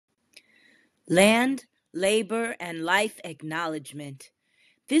Land, labor, and life acknowledgement.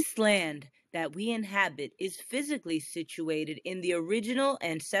 This land that we inhabit is physically situated in the original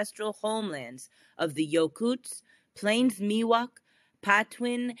ancestral homelands of the Yokuts, Plains Miwok,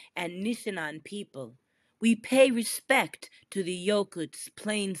 Patwin, and Nishinan people. We pay respect to the Yokuts,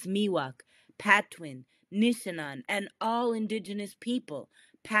 Plains Miwok, Patwin, Nishinan, and all indigenous people,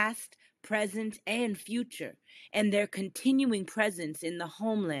 past, present, and future, and their continuing presence in the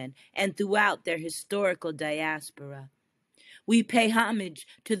homeland and throughout their historical diaspora. We pay homage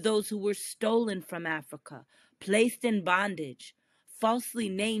to those who were stolen from Africa, placed in bondage, falsely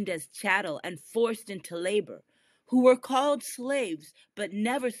named as chattel and forced into labor, who were called slaves but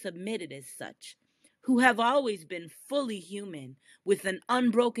never submitted as such, who have always been fully human with an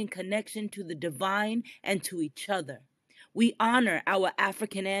unbroken connection to the divine and to each other. We honor our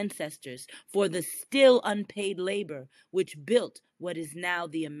African ancestors for the still unpaid labor which built what is now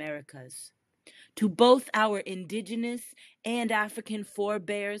the Americas. To both our indigenous and African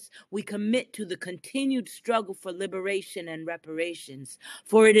forebears, we commit to the continued struggle for liberation and reparations,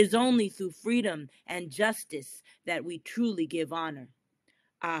 for it is only through freedom and justice that we truly give honor.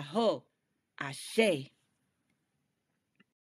 Aho, Ashe.